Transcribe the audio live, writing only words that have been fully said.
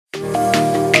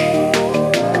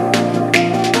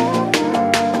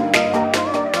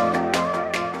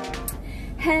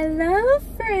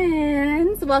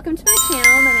welcome to my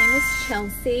channel. My name is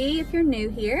Chelsea if you're new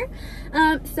here.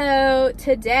 So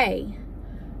today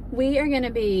we are going to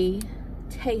be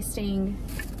tasting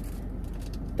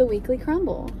the weekly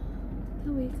crumble.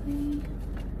 The weekly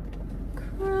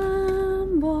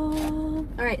crumble.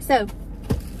 All right, so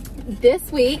this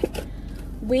week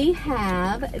we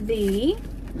have the,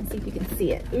 let's see if you can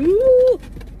see it. Ooh!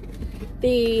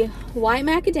 The white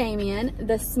macadamia,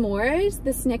 the s'mores,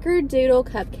 the snickerdoodle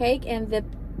cupcake, and the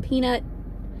peanut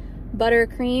butter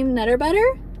cream nutter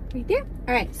butter right there.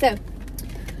 All right, so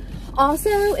also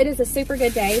it is a super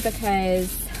good day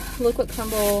because look what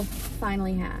CRUMBL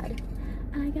finally had.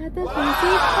 I got the fancy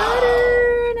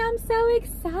butter and I'm so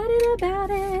excited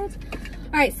about it.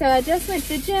 All right, so I just went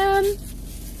to the gym,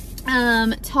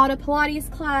 taught a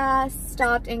Pilates class,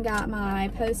 stopped and got my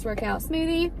post-workout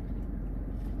smoothie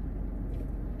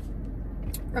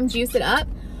from Juice It Up,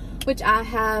 which I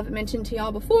have mentioned to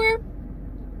y'all before.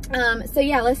 So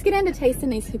yeah, let's get into tasting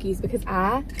these cookies because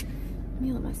let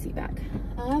me let my seat back.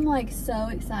 I'm like so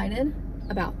excited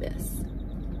about this.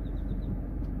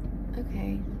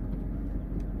 Okay.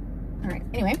 All right,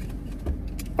 anyway,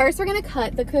 first we're gonna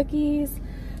cut the cookies.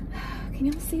 Can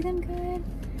y'all see them good?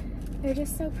 They're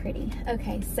just so pretty.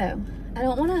 Okay, so I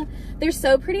don't wanna, they're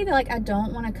so pretty that like I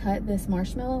don't wanna cut this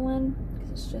marshmallow one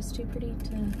because it's just too pretty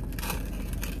to.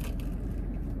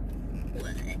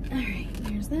 All right,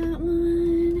 here's that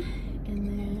one, and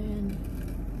then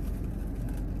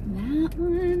that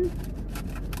one.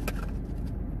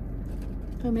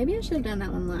 Oh, maybe I should have done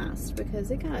that one last because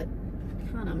it got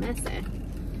kind of messy.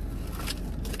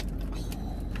 Oh,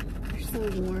 they're so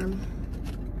warm.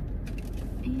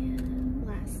 And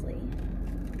lastly,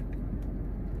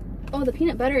 oh, the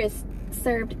peanut butter is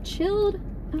served chilled.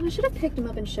 Oh, I should have picked them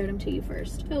up and showed them to you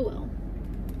first. Oh well.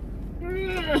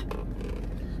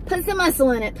 Put some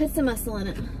muscle in it. Put some muscle in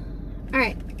it. All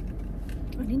right.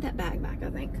 I need that bag back, I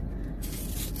think.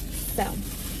 So.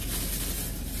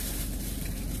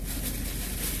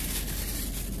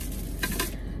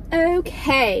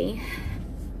 Okay.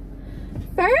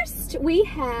 First, we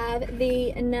have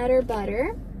the nutter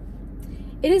butter.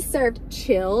 It is served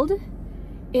chilled.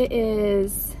 It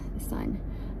is,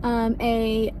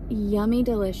 a yummy,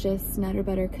 delicious nutter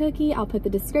butter cookie. I'll put the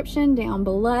description down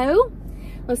below.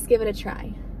 Let's give it a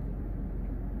try.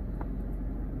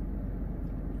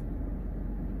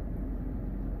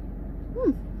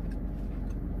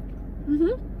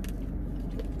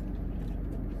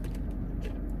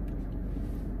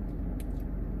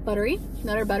 Buttery,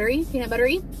 nutter buttery, peanut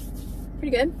buttery.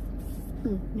 Pretty good.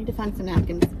 Need to find some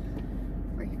napkins.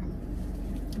 Right here.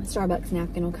 A Starbucks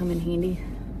napkin will come in handy.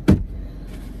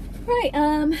 All right,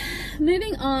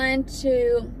 moving on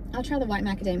to, I'll try the white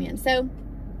macadamia. So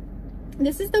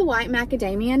this is the white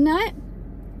macadamia nut.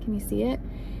 Can you see it?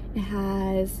 It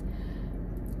has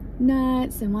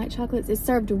nuts and white chocolates. It's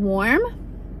served warm.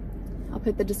 I'll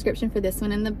put the description for this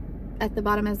one at the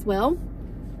bottom as well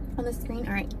on the screen.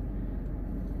 All right.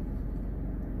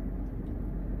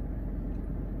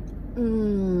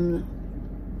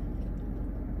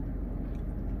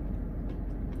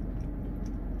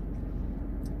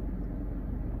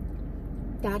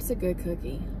 That's a good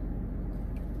cookie.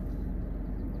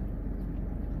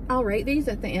 I'll rate these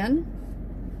at the end.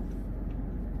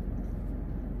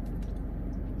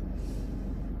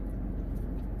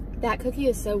 That cookie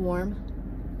is so warm.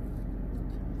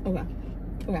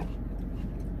 Okay.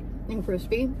 And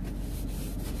crispy.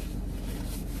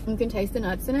 You can taste the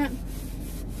nuts in it.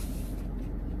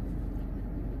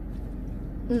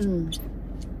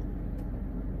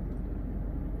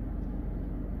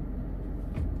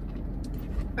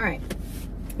 All right.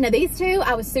 Now these two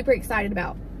I was super excited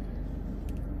about.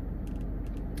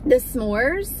 The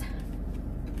s'mores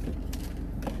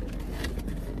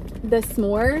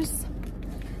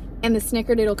and the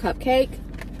snickerdoodle cupcake.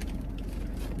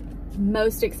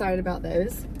 Most excited about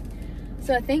those.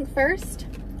 So I think first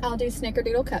I'll do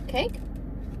snickerdoodle cupcake.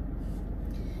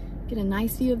 Get a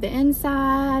nice view of the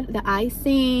inside, the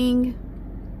icing.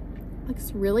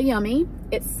 Looks really yummy.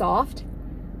 It's soft.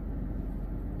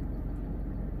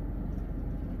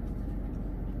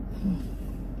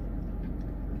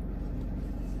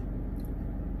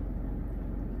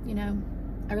 You know,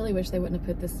 I really wish they wouldn't have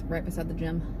put this right beside the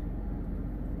gym.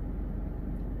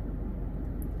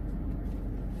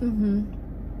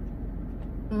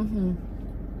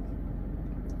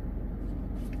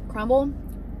 CRUMBL.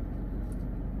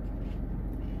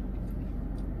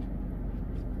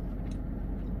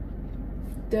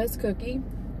 This cookie,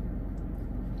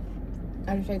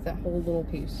 I just ate that whole little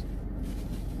piece.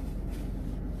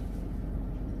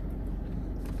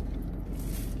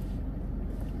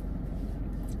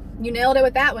 You nailed it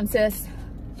with that one, sis.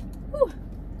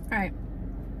 All right.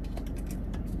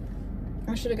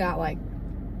 I should have got like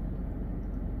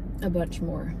a bunch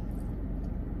more.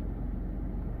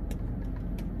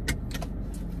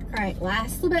 All right,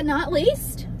 last but not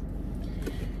least,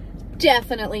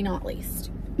 definitely not least.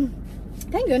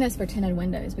 Thank goodness for tinted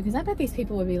windows, because I bet these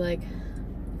people would be like,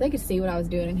 if they could see what I was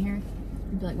doing in here,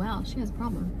 they'd be like, wow, she has a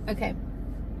problem. Okay.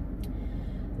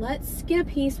 Let's get a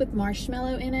piece with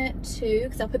marshmallow in it too,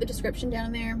 because I'll put the description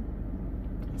down there.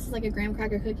 This is like a graham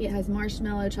cracker cookie. It has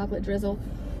marshmallow, chocolate drizzle.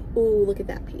 Oh, look at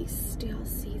that piece. Do y'all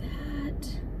see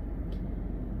that?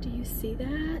 Do you see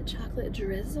that? Chocolate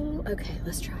drizzle. Okay,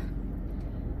 let's try.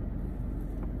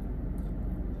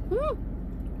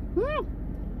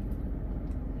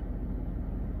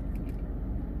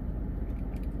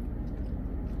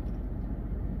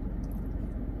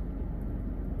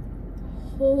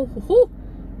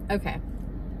 Okay.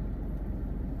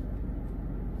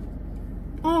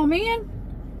 Oh man.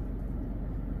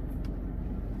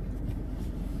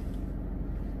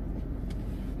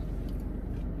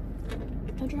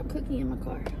 I dropped cookie in my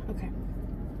car. Okay.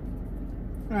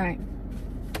 All right.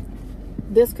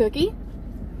 This cookie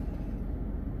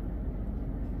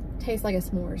tastes like a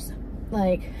s'mores.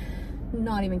 Like,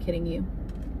 not even kidding you.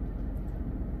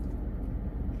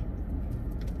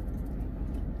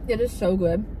 It is so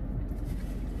good.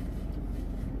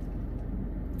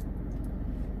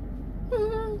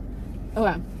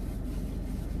 Okay.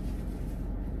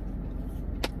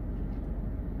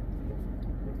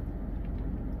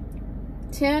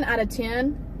 Ten out of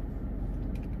 10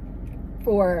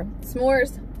 for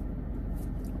s'mores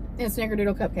and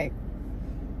snickerdoodle cupcake.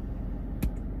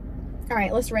 All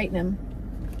right, let's rate them.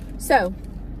 So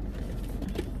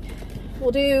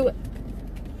we'll do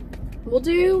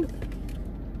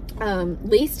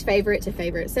least favorite to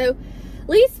favorite. So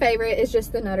least favorite is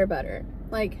just the Nutter Butter.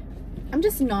 Like, I'm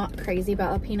just not crazy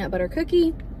about a peanut butter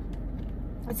cookie.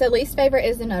 So least favorite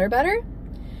is the Nutter Butter.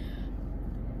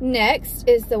 Next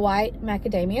is the white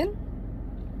macadamia.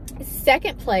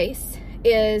 Second place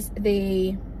is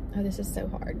the, oh, this is so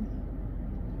hard.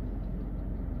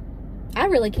 I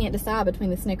really can't decide between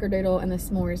the snickerdoodle and the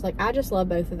s'mores. Like, I just love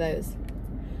both of those.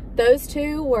 Those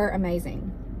two were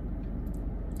amazing.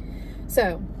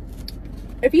 So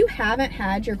if you haven't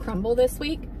had your CRUMBL this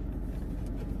week,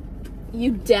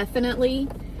 you definitely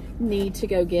need to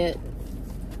go get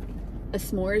a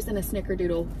s'mores and a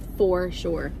snickerdoodle for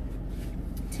sure.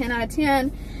 10 out of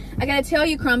 10. I gotta tell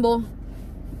you, CRUMBL,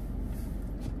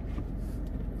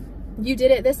 you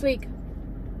did it this week.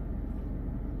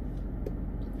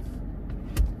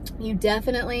 You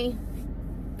definitely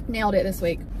nailed it this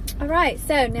week. All right,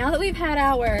 so now that we've had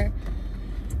our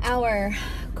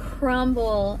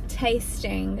CRUMBL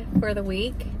tasting for the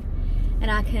week, and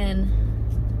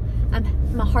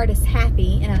my heart is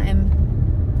happy and I am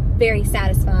very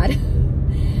satisfied.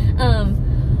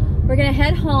 We're gonna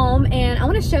head home and I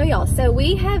wanna show y'all. So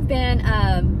we have been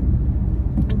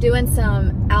doing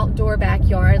some outdoor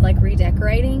backyard, like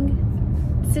redecorating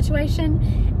situation,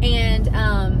 and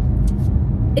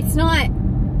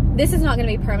this is not gonna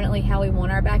be permanently how we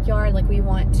want our backyard. Like, we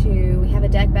have a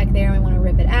deck back there and we wanna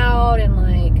rip it out and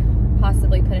like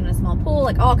possibly put in a small pool,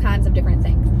 like all kinds of different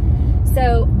things.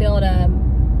 So build a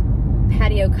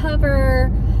patio cover,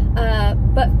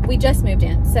 but we just moved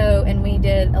in, so, and we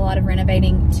did a lot of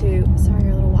renovating to, sorry,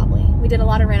 you're a little wobbly. We did a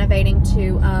lot of renovating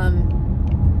to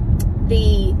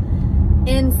the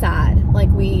inside. Like,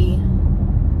 we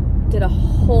did a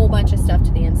whole bunch of stuff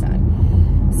to the inside.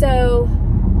 So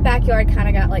backyard kind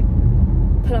of got like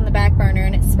put on the back burner,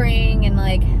 and it's spring and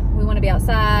like we want to be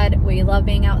outside. We love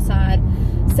being outside.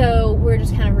 So we're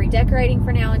just kind of redecorating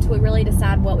for now until we really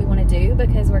decide what we want to do,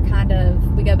 because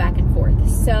we go back and forth.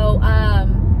 So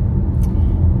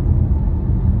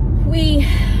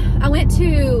I went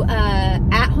to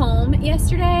At Home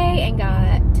yesterday and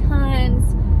got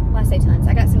tons, well, I say tons,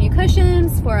 I got some new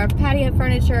cushions for our patio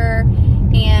furniture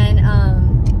and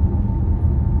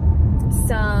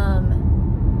some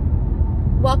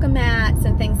welcome mats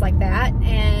and things like that,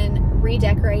 and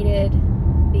redecorated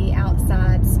the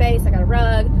outside space. I got a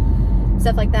rug,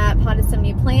 stuff like that, potted some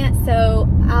new plants. So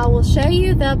I will show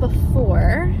you the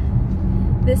before.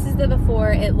 This is the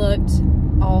before. It looked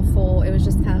awful. It was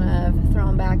just kind of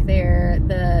thrown back there.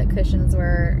 The cushions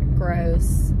were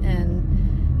gross,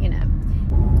 and you know,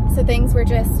 so things were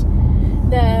just,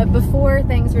 the before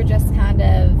things were just kind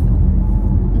of,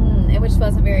 it just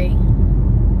wasn't very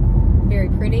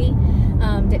pretty.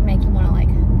 Didn't make you want to like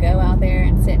go out there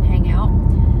and sit and hang out.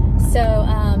 So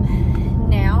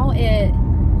now it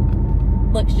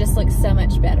just looks so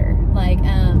much better. Like,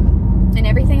 and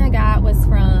everything I got was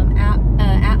from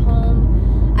At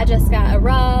Home. I just got a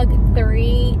rug,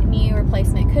 3 new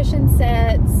replacement cushion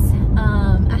sets.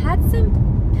 I had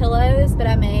some pillows, but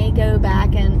I may go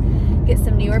back and get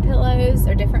some newer pillows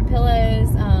or different pillows.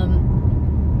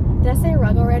 Did I say a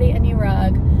rug already? A new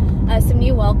rug. Some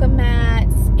new welcome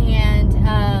mats, and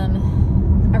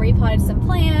I repotted some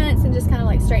plants and just kind of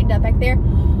like straightened up back there.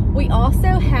 We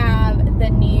also have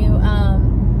the new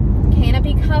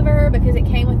canopy cover, because it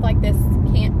came with like this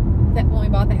that when we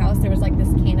bought the house, there was like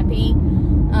this canopy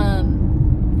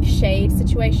shade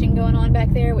situation going on back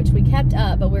there, which we kept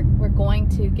up, but we're going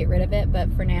to get rid of it.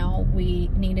 But for now, we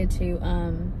needed to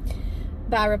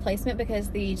buy a replacement because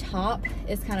the top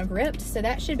is kind of ripped. So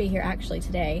that should be here actually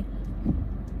today.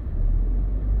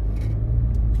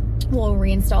 We'll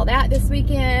reinstall that this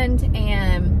weekend,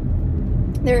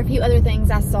 and there are a few other things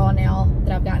I saw now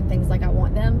that I've gotten things like I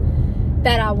want them,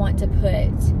 that I want to put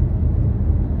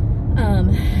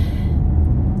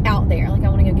out there. Like I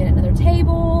want to go get another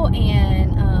table and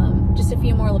just a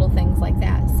few more little things like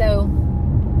that. So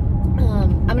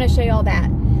I'm going to show you all that.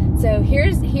 So here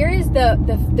is the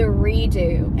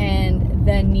redo and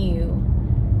the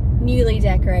newly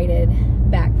decorated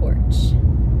back porch.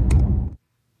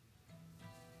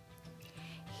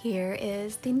 Here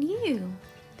is the new.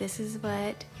 This is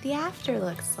what the after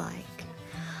looks like.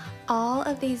 All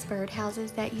of these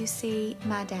birdhouses that you see,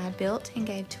 my dad built and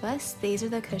gave to us. These are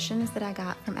the cushions that I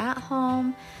got from At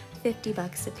Home, 50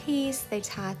 bucks a piece. They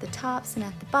tie at the tops and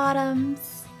at the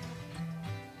bottoms.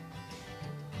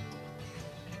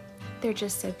 They're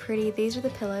just so pretty. These are the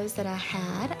pillows that I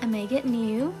had. I may get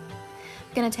new.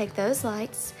 I'm gonna take those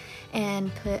lights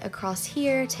and put across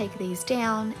here, take these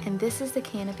down, and this is the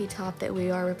canopy top that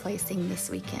we are replacing this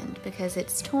weekend because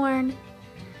it's torn.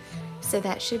 So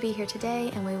that should be here today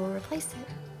and we will replace it.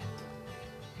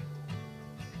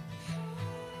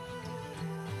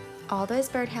 All those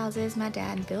birdhouses my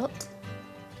dad built.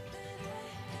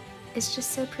 It's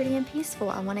just so pretty and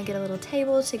peaceful. I want to get a little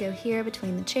table to go here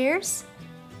between the chairs.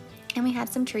 And we had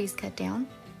some trees cut down.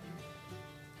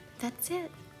 That's it.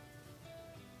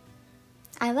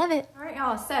 I love it. All right,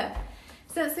 y'all, so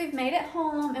since we've made it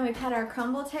home and we've had our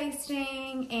CRUMBL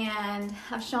tasting and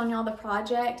I've shown y'all the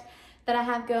project that I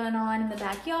have going on in the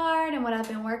backyard and what I've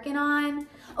been working on.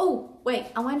 Oh,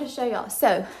 wait, I wanted to show y'all.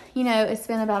 So, you know, it's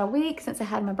been about a week since I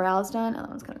had my brows done. Oh, that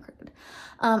one's kind of crooked.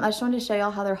 I just wanted to show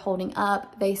y'all how they're holding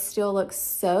up. They still look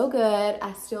so good.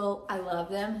 I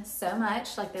love them so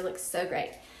much. Like, they look so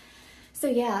great. So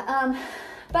yeah,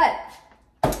 but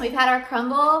we've had our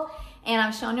CRUMBL and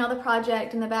I've shown y'all the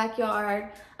project in the backyard.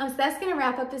 So that's gonna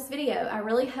wrap up this video. I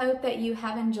really hope that you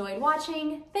have enjoyed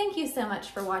watching. Thank you so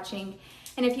much for watching.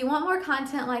 And if you want more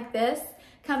content like this,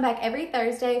 come back every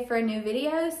Thursday for a new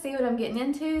video, see what I'm getting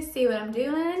into, see what I'm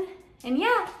doing. And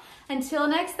yeah, until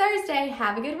next Thursday,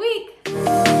 have a good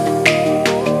week.